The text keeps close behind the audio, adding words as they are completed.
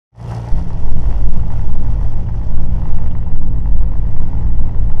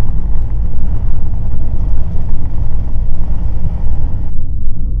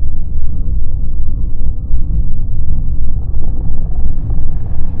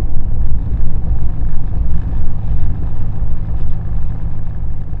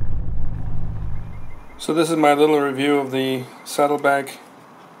So this is my little review of the Saddleback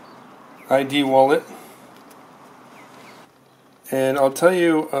ID Wallet, and I'll tell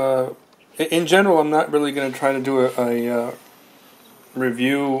you, in general, I'm not really going to try to do a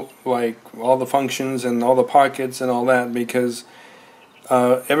review like all the functions and all the pockets and all that, because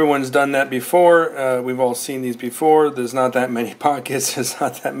everyone's done that before. We've all seen these before. There's not that many pockets. There's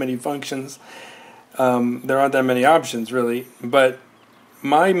not that many functions. There aren't that many options, really. But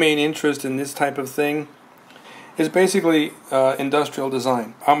my main interest in this type of thing is basically industrial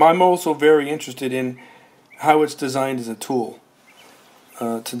design. I'm also very interested in how it's designed as a tool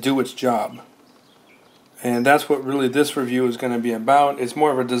to do its job. And that's what really this review is going to be about. It's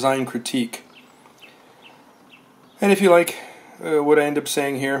more of a design critique. And if you like what I end up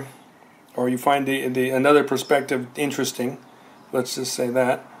saying here, or you find another perspective interesting, let's just say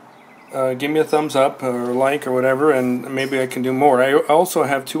that, give me a thumbs up or like or whatever, and maybe I can do more. I also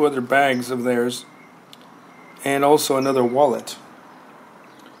have 2 other bags of theirs, and also another wallet.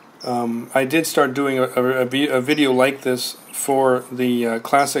 I did start doing a video like this for the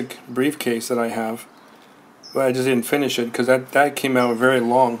classic briefcase that I have, but I just didn't finish it because that came out very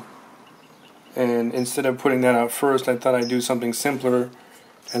long. And instead of putting that out first, I thought I'd do something simpler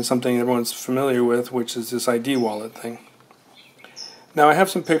and something everyone's familiar with, which is this ID wallet thing. Now, I have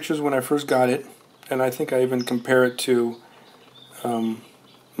some pictures when I first got it, and I think I even compare it to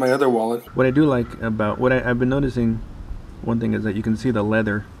my other wallet. What I do like about what I've been noticing, one thing is that you can see the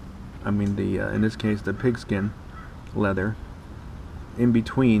leather, I mean the in this case the pigskin leather, in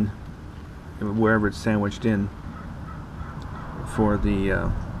between wherever it's sandwiched in for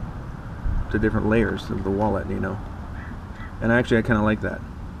the different layers of the wallet, you know. And actually I kind of like that.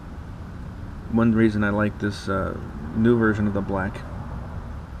 One reason I like this new version of the black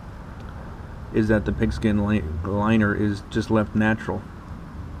is that the pigskin liner is just left natural,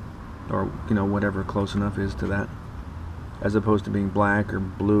 or you know, whatever close enough is to that, as opposed to being black or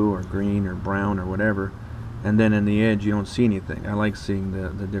blue or green or brown or whatever, and then in the edge you don't see anything. I like seeing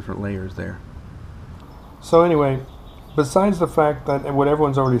the different layers there. So anyway, besides the fact that what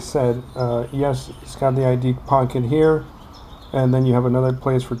everyone's already said, yes, it's got the ID pocket here, and then you have another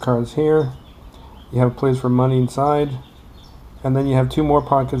place for cards here, you have a place for money inside, and then you have 2 more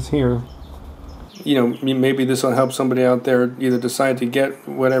pockets here. You know, maybe this will help somebody out there either decide to get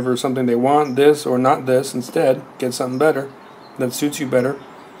whatever, something they want, this or not this, instead get something better that suits you better,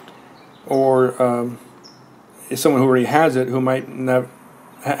 or if someone who already has it who might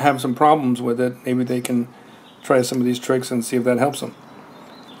have some problems with it, maybe they can try some of these tricks and see if that helps them.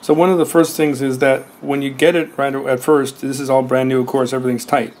 So one of the first things is that when you get it right at first, this is all brand new, of course, everything's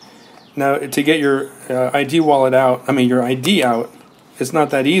tight. Now, to get your ID wallet out, your ID out, it's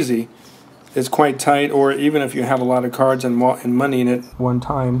not that easy. It's quite tight, or even if you have a lot of cards and money in it one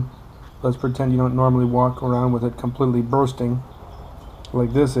time, let's pretend you don't normally walk around with it completely bursting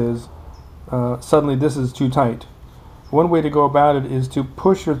like this is, suddenly this is too tight. One way to go about it is to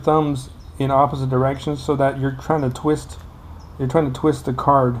push your thumbs in opposite directions so that you're trying to twist the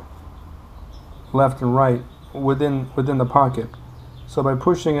card left and right within the pocket. So by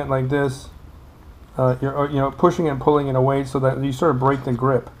pushing it like this, you're pushing and pulling it away so that you sort of break the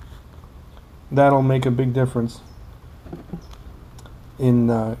grip. That'll make a big difference in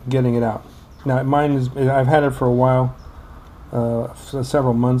getting it out. Now mine is, I've had it for a while, for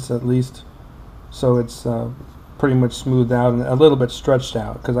several months at least, so it's pretty much smoothed out and a little bit stretched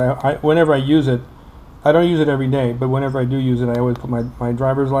out, because whenever I use it, I don't use it every day, but whenever I do use it, I always put my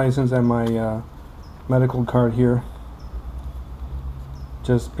driver's license and my medical card here,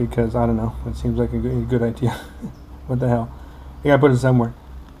 just because, I don't know, it seems like a good idea. What the hell, I gotta put it somewhere.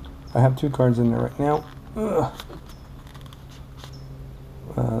 I have 2 cards in there right now.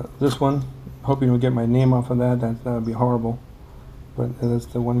 This one, hope you don't get my name off of that. That would be horrible, but that's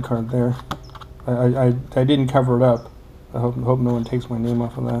the one card there. I didn't cover it up. I hope no one takes my name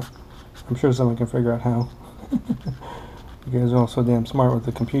off of that. I'm sure someone can figure out how. You guys are all so damn smart with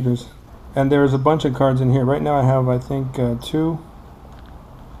the computers. And there's a bunch of cards in here. Right now I have, I think, 2.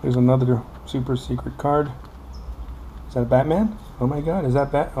 There's another super secret card. Is that a Batman? Oh my god, is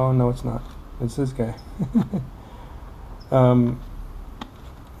that Oh no, it's not. It's this guy.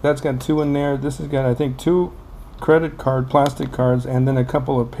 That's got 2 in there. This has got, I think, 2 credit card plastic cards and then a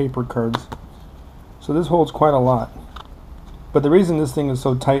couple of paper cards. So this holds quite a lot. But the reason this thing is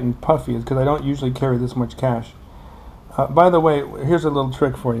so tight and puffy is because I don't usually carry this much cash. By the way, here's a little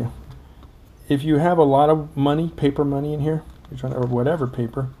trick for you. If you have a lot of money, paper money in here, or whatever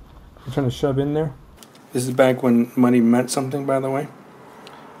paper, you're trying to shove in there. This is back when money meant something, by the way.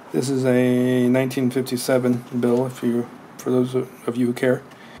 This is a 1957 bill, for those of you who care.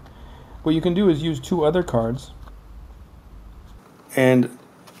 what you can do is use 2 other cards and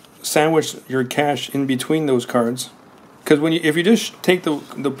sandwich your cash in between those cards. Because if you just take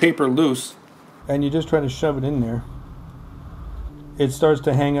the paper loose and you just try to shove it in there, it starts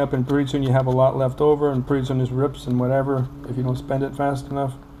to hang up, and pretty soon you have a lot left over, and pretty soon this rips and whatever if you don't spend it fast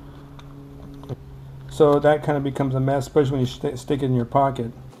enough. So that kind of becomes a mess, especially when you stick it in your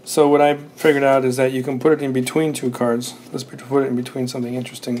pocket. So what I figured out is that you can put it in between 2 cards. Let's put it in between something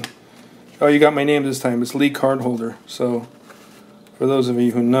interesting. Oh, you got my name this time. It's Lee Cardholder. So for those of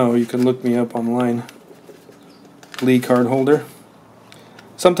you who know, you can look me up online. Lee Cardholder.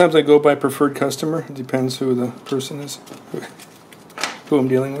 Sometimes I go by preferred customer. It depends who the person is, who I'm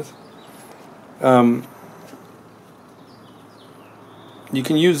dealing with. You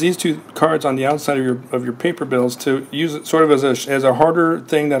can use these 2 cards on the outside of your paper bills to use it sort of as a harder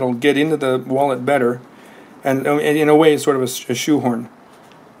thing that'll get into the wallet better, and in a way, it's sort of a shoehorn.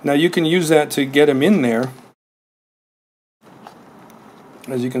 Now you can use that to get them in there.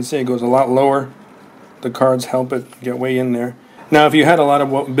 As you can see, it goes a lot lower. The cards help it get way in there. Now, if you had a lot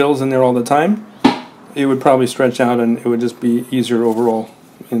of bills in there all the time, it would probably stretch out, and it would just be easier overall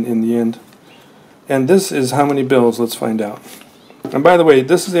in the end. And this is how many bills. Let's find out. And by the way,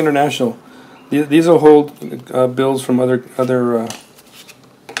 this is international. These will hold bills from other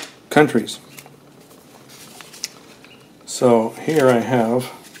countries. So here I have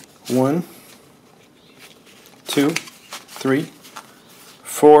 1, 2, 3,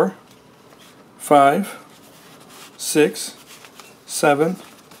 4, 5, 6, 7,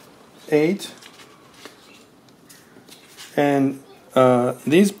 8, and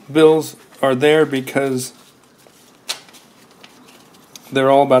these bills are there because they're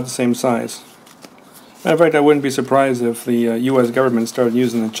all about the same size. Matter of fact, I wouldn't be surprised if the U.S. government started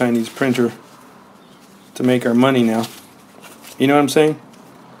using the Chinese printer to make our money now. You know what I'm saying?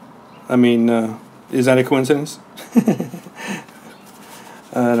 I mean, is that a coincidence?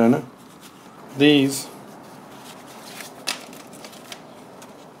 I don't know. These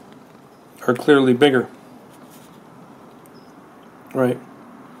are clearly bigger. Right?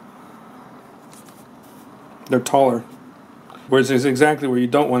 They're taller. Whereas it's exactly where you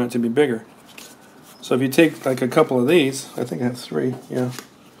don't want it to be bigger. So if you take like a couple of these, I think I have 3, yeah.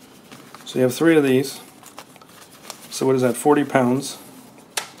 So you have 3 of these. So what is that, 40 pounds?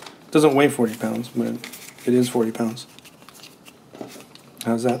 It doesn't weigh 40 pounds, but it is 40 pounds.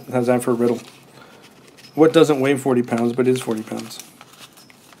 How's that for a riddle? What doesn't weigh 40 pounds but is 40 pounds?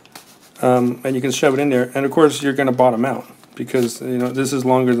 And you can shove it in there, and of course you're going to bottom out because this is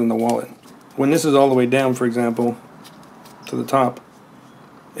longer than the wallet. When this is all the way down, for example, to the top,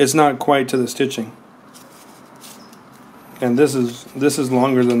 it's not quite to the stitching. And this is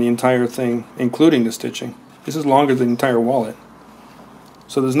longer than the entire thing, including the stitching. This is longer than the entire wallet.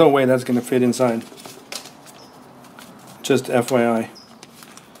 So there's no way that's going to fit inside. Just FYI.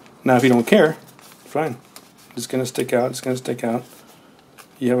 Now if you don't care, fine. It's going to stick out, it's going to stick out.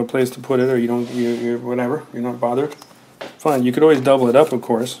 You have a place to put it, or you're whatever, you're not bothered. Fine, you could always double it up, of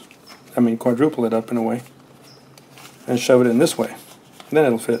course. I mean, quadruple it up in a way. And shove it in this way. Then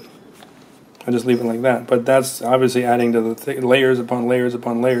it'll fit. I just leave it like that. But that's obviously adding to the layers upon layers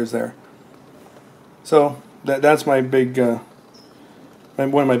upon layers there. So that's my big, one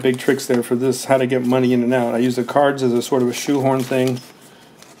of my big tricks there for this, how to get money in and out. I use the cards as a sort of a shoehorn thing.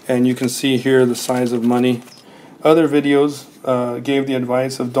 And you can see here the size of money. Other videos gave the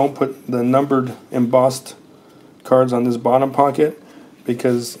advice of don't put the numbered embossed cards on this bottom pocket,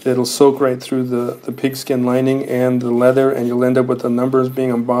 because it'll soak right through the pigskin lining and the leather, and you'll end up with the numbers being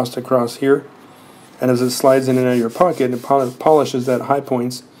embossed across here. And as it slides in and out of your pocket, it polishes that high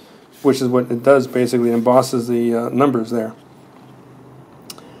points, which is what it does basically, embosses the numbers there.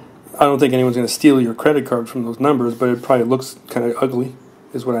 I don't think anyone's going to steal your credit card from those numbers, but it probably looks kind of ugly,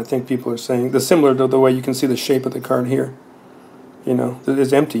 is what I think people are saying. That's similar to the way you can see the shape of the card here.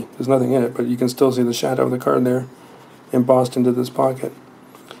 It's empty, there's nothing in it, but you can still see the shadow of the card there, embossed into this pocket.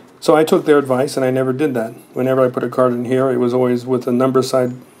 So I took their advice and I never did that. Whenever I put a card in here, it was always with the number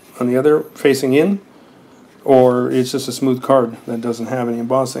side on the other facing in, or it's just a smooth card that doesn't have any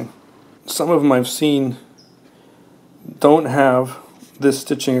embossing. Some of them I've seen don't have this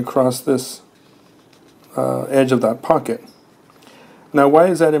stitching across this edge of that pocket. Now, why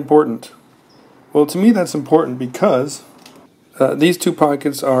is that important? Well, to me that's important because these 2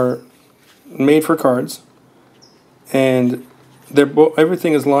 pockets are made for cards, and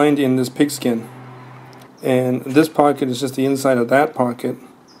everything is lined in this pigskin, and this pocket is just the inside of that pocket,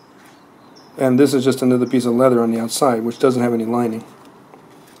 and this is just another piece of leather on the outside, which doesn't have any lining.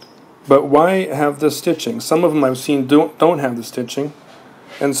 But why have this stitching? Some of them I've seen don't have the stitching,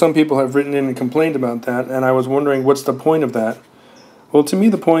 And some people have written in and complained about that, and I was wondering what's the point of that. Well, to me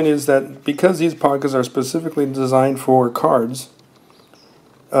the point is that because these pockets are specifically designed for cards,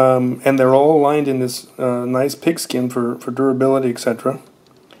 and they're all lined in this nice pigskin for durability, etc.,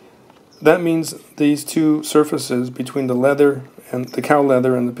 that means these two surfaces between the leather and the cow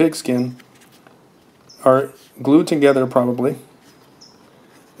leather and the pigskin are glued together probably.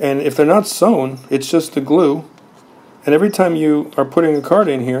 And if they're not sewn, it's just the glue. And every time you are putting a card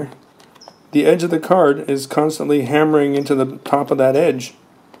in here, the edge of the card is constantly hammering into the top of that edge.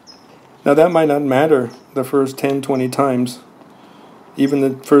 Now that might not matter the first 10, 20 times. Even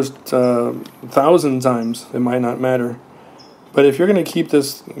the first 1,000 times, it might not matter. But if you're going to keep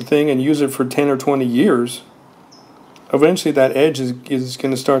this thing and use it for 10 or 20 years, eventually that edge is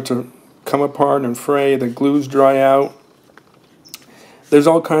going to start to come apart and fray, the glues dry out. There's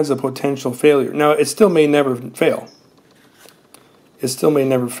all kinds of potential failure. Now, it still may never fail. It still may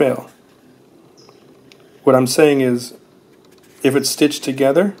never fail. What I'm saying is, if it's stitched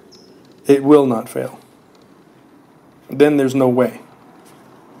together, it will not fail. Then there's no way.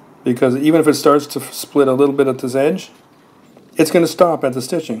 Because even if it starts to split a little bit at this edge, it's going to stop at the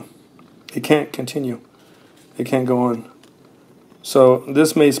stitching. It can't continue. It can't go on. So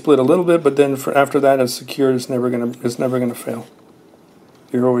this may split a little bit, but then after that it's secured. It's never gonna fail.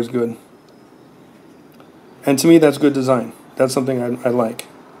 You're always good. And to me, that's good design. That's something I like.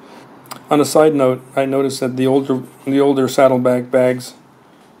 On a side note, I noticed that the older Saddleback bags,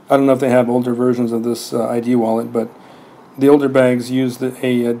 I don't know if they have older versions of this ID wallet, but the older bags used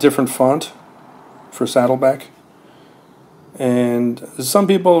a different font for Saddleback. And some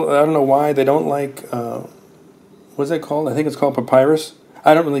people, I don't know why, they don't like, what's it called? I think it's called Papyrus.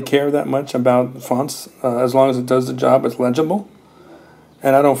 I don't really care that much about fonts, as long as it does the job, it's legible.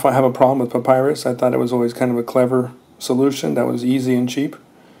 And I don't have a problem with Papyrus. I thought it was always kind of a clever solution that was easy and cheap.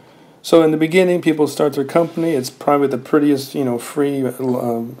 So in the beginning, people start their company. It's probably the prettiest, free,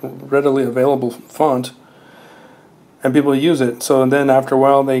 readily available font. And people use it. So then after a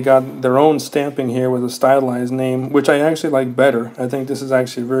while, they got their own stamping here with a stylized name, which I actually like better. I think this is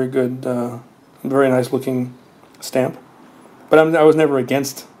actually a very good, very nice looking stamp. But I was never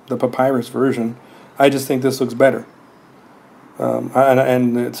against the Papyrus version. I just think this looks better.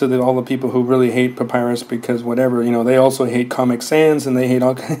 And to all the people who really hate Papyrus because whatever, they also hate Comic Sans and they hate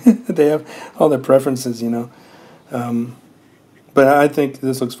all, they have all their preferences, But I think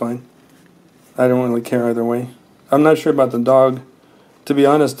this looks fine. I don't really care either way. I'm not sure about the dog. To be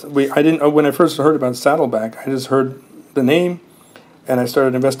honest, when I first heard about Saddleback, I just heard the name, and I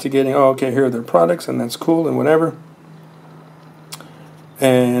started investigating. Oh, okay, here are their products, and that's cool, and whatever.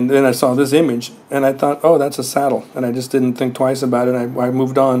 And then I saw this image, and I thought, oh, that's a saddle, and I just didn't think twice about it. I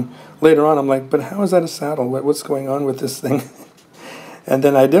moved on. Later on, I'm like, but how is that a saddle? What's going on with this thing? And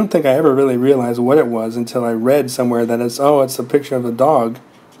then I didn't think I ever really realized what it was until I read somewhere that it's a picture of a dog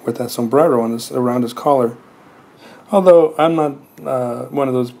with that sombrero around his collar. Although I'm not one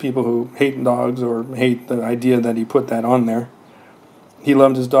of those people who hate dogs or hate the idea that he put that on there. He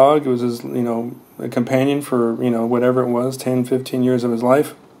loved his dog. It was his, a companion for, whatever it was, 10, 15 years of his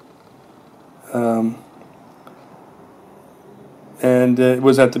life. And it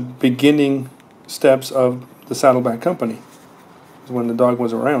was at the beginning steps of the Saddleback Company, when the dog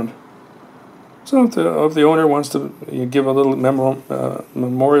was around. So if the owner wants to give a little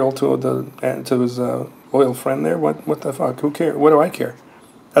memorial to his loyal friend there, what the fuck? Who cares? What do I care?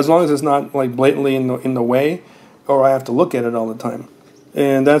 As long as it's not like blatantly in the way, or I have to look at it all the time.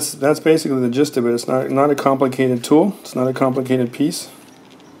 And that's basically the gist of it. It's not a complicated tool. It's not a complicated piece.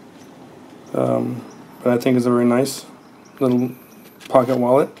 But I think it's a very nice little pocket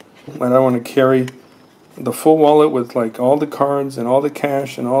wallet. And I don't want to carry the full wallet with like all the cards and all the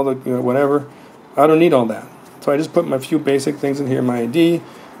cash and all the whatever. I don't need all that. So I just put my few basic things in here, my ID,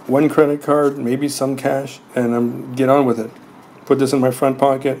 one credit card, maybe some cash, and get on with it. Put this in my front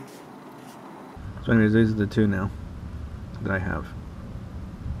pocket. So anyways, these are the two now that I have.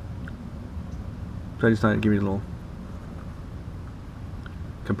 So I just thought I'd give you a little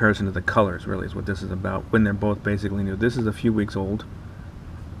comparison to the colors, really, is what this is about, when they're both basically new. This is a few weeks old,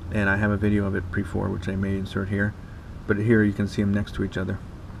 and I have a video of it before, which I may insert here. But here you can see them next to each other.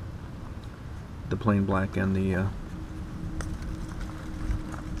 The plain black and the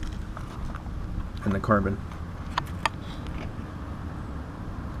carbon.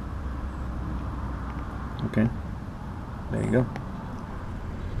 Okay, there you go.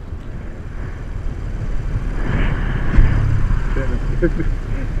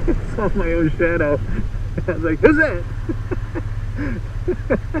 I saw my own shadow. I was like, who's that?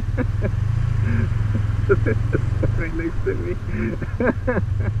 right next to me.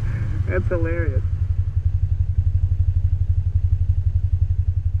 That's hilarious.